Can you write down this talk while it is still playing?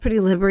pretty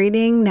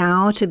liberating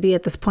now to be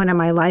at this point in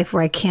my life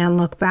where I can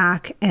look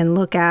back and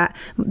look at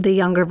the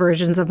younger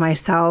versions of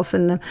myself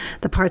and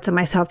the parts of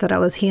myself that I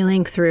was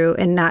healing through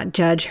and not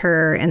judge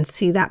her and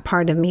see that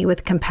part of me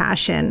with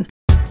compassion.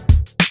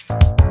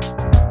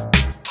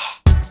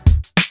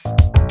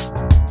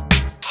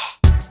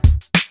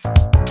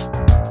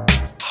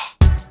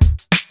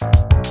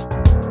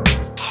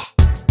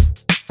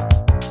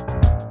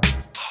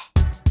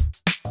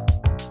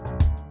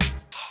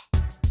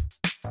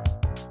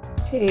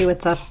 Hey,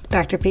 what's up?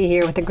 Dr. P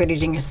here with the Gritty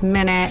Genius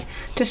Minute.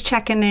 Just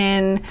checking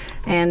in.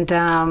 And,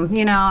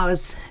 I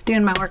was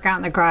doing my workout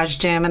in the garage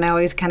gym, and I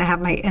always kind of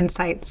have my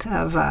insights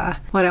of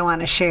what I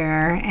want to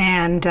share.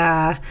 And,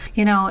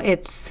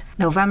 it's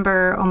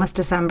November, almost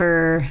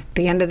December.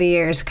 The end of the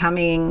year is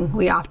coming.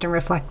 We often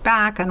reflect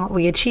back on what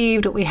we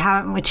achieved, what we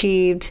haven't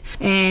achieved.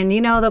 And,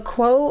 the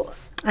quote,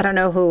 I don't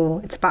know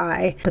who it's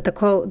by, but the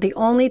quote, "The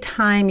only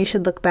time you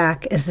should look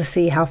back is to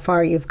see how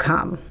far you've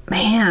come."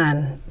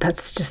 Man,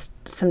 that's just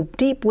some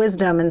deep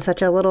wisdom in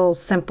such a little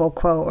simple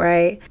quote,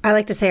 right? I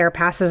like to say our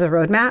past is a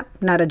roadmap,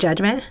 not a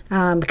judgment,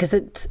 because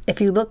if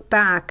you look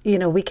back,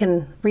 we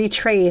can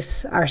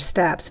retrace our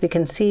steps. We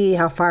can see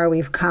how far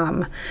we've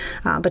come.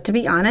 But to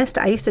be honest,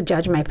 I used to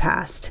judge my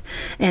past.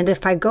 And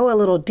if I go a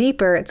little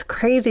deeper, it's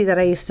crazy that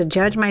I used to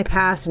judge my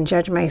past and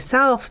judge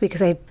myself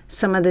because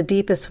some of the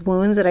deepest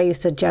wounds that I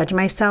used to judge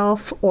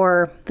myself,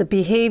 or the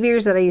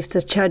behaviors that I used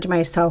to judge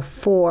myself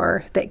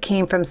for that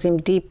came from some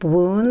deep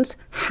wounds,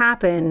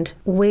 happened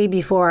way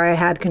before I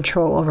had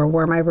control over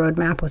where my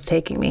roadmap was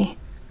taking me.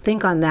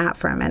 Think on that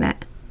for a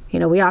minute.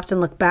 We often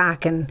look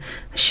back and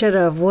should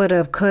have, would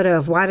have, could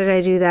have. Why did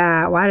I do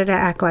that? Why did I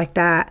act like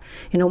that?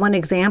 One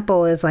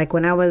example is like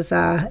when I was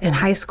in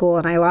high school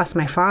and I lost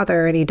my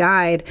father and he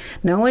died.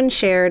 No one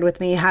shared with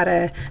me how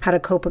to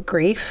cope with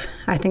grief.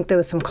 I think there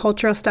was some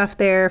cultural stuff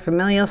there,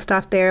 familial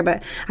stuff there,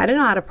 but I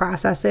didn't know how to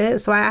process it.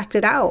 So I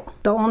acted out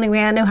the only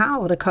way I knew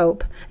how to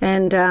cope.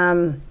 And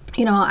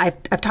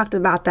I've talked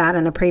about that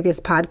in a previous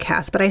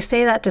podcast, but I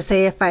say that to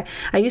say if I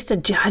used to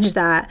judge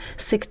that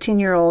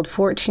 16-year-old,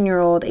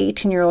 14-year-old,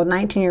 18-year-old,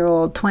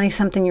 19-year-old,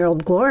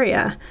 20-something-year-old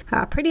Gloria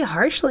pretty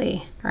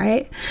harshly,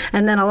 right?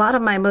 And then a lot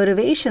of my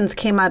motivations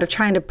came out of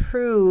trying to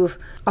prove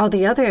all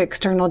the other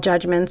external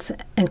judgments,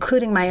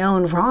 including my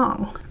own,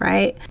 wrong,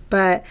 right?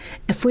 But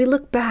if we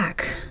look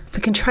back, if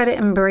we can try to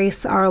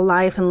embrace our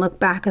life and look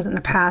back in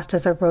the past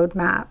as a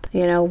roadmap,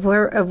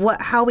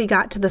 how we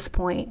got to this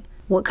point.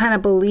 What kind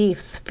of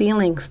beliefs,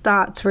 feelings,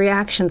 thoughts,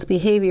 reactions,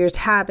 behaviors,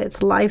 habits,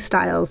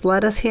 lifestyles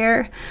led us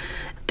here?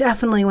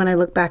 Definitely when I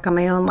look back on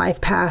my own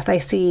life path, I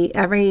see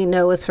every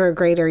no is for a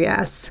greater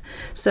yes.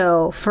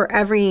 So for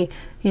every,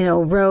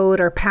 road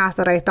or path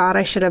that I thought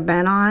I should have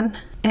been on,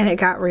 and it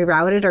got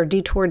rerouted or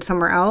detoured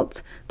somewhere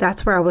else,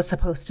 that's where I was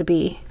supposed to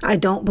be. I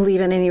don't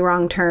believe in any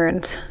wrong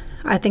turns.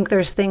 I think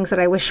there's things that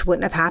I wish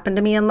wouldn't have happened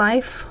to me in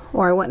life,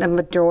 or I wouldn't have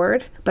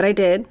endured, but I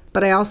did.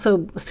 But I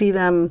also see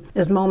them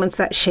as moments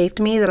that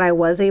shaped me, that I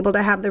was able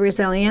to have the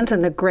resilience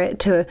and the grit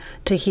to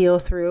heal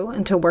through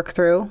and to work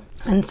through.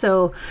 And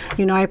so,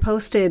 I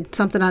posted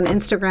something on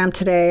Instagram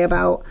today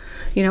about,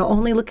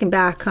 only looking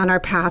back on our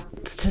path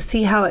to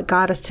see how it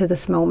got us to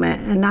this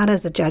moment and not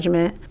as a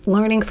judgment,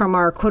 learning from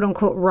our quote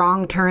unquote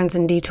wrong turns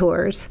and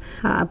detours.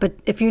 But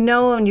if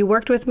and you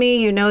worked with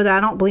me, that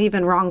I don't believe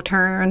in wrong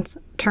turns.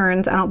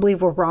 I don't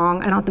believe we're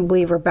wrong. I don't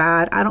believe we're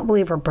bad. I don't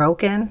believe we're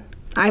broken.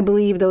 I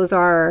believe those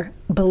are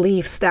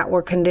beliefs that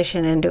were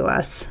conditioned into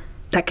us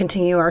that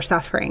continue our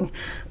suffering.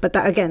 But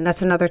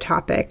that's another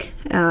topic.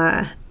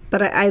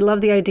 But I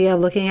love the idea of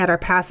looking at our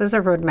past as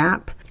a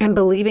roadmap and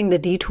believing the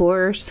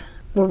detours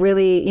were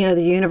really,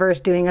 the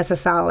universe doing us a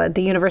solid,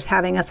 the universe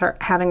having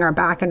our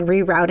back and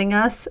rerouting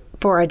us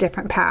for a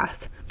different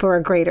path, for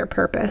a greater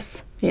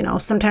purpose.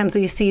 Sometimes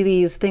we see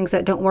these things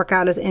that don't work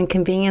out as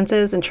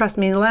inconveniences. And trust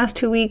me, the last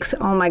 2 weeks,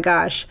 oh my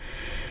gosh,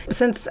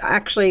 since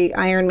actually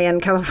Ironman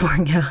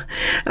California,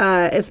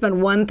 it's been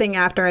one thing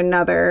after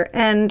another.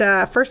 And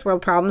first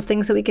world problems,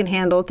 things that we can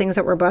handle, things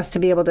that we're blessed to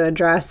be able to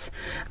address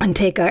and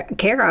take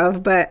care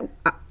of. But,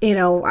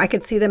 I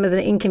could see them as an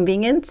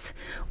inconvenience,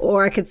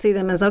 or I could see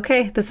them as,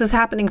 okay, this is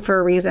happening for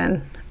a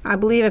reason. I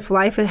believe if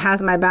life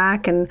has my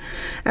back and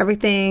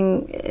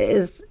everything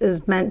is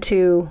meant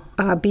to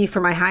be for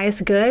my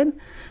highest good,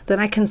 then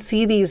I can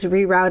see these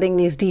rerouting,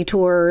 these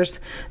detours,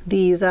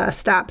 these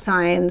stop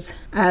signs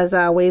as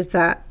ways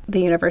that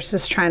the universe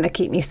is trying to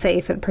keep me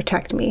safe and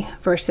protect me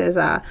versus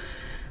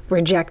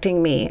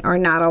rejecting me or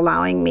not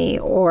allowing me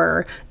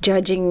or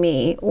judging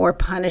me or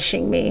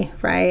punishing me,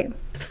 right?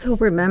 So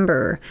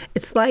remember,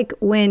 it's like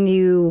when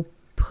you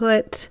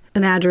put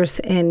an address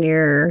in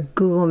your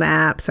Google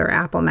Maps or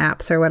Apple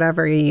Maps or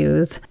whatever you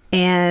use,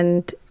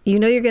 and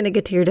you're going to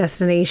get to your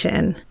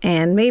destination,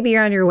 and maybe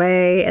you're on your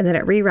way and then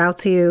it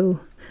reroutes you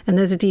and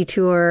there's a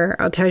detour,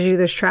 it tells you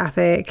there's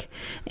traffic,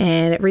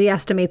 and it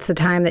re-estimates the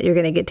time that you're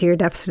going to get to your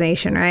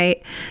destination,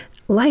 right?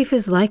 Life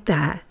is like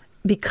that.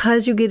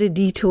 Because you get a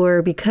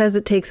detour, because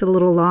it takes a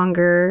little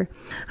longer,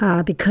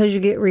 because you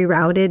get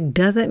rerouted,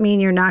 doesn't mean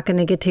you're not going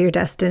to get to your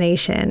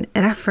destination.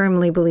 And I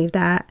firmly believe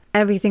that.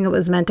 everything that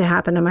was meant to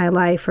happen in my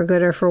life, for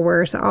good or for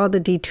worse, all the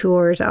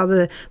detours, all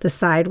the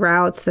side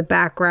routes, the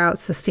back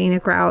routes, the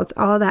scenic routes,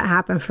 all that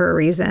happened for a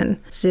reason.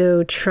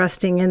 So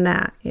trusting in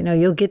that,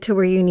 you'll get to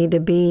where you need to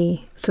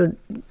be. So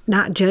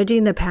not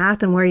judging the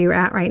path and where you're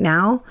at right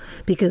now,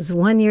 because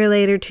 1 year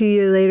later, 2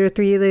 years later,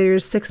 3 years later,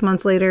 6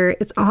 months later,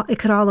 it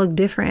could all look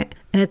different,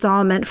 and it's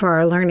all meant for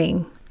our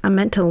learning. I'm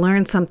meant to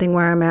learn something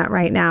where I'm at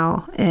right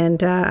now.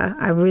 And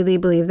I really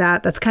believe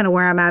that. That's kind of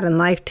where I'm at in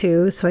life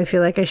too. So I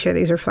feel like I share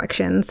these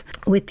reflections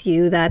with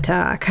you that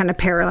kind of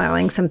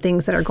paralleling some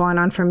things that are going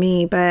on for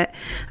me. But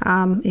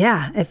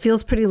it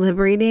feels pretty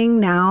liberating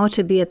now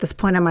to be at this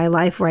point in my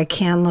life where I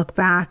can look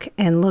back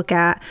and look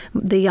at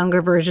the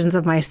younger versions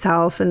of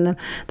myself and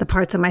the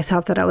parts of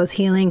myself that I was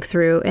healing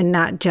through, and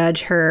not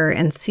judge her,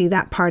 and see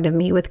that part of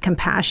me with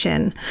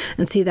compassion,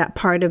 and see that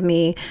part of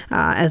me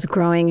as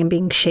growing and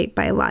being shaped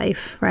by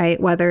life.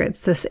 Right? Whether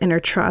it's this inner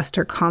trust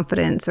or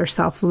confidence or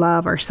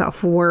self-love or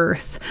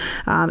self-worth,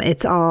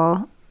 it's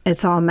all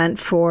meant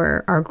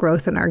for our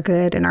growth and our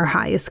good and our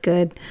highest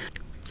good.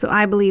 So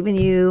I believe in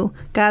you.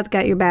 God's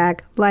got your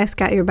back. Life's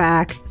got your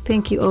back.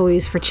 Thank you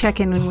always for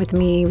checking in with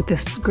me with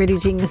this Gritty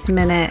Genius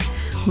Minute.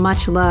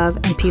 Much love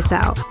and peace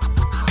out.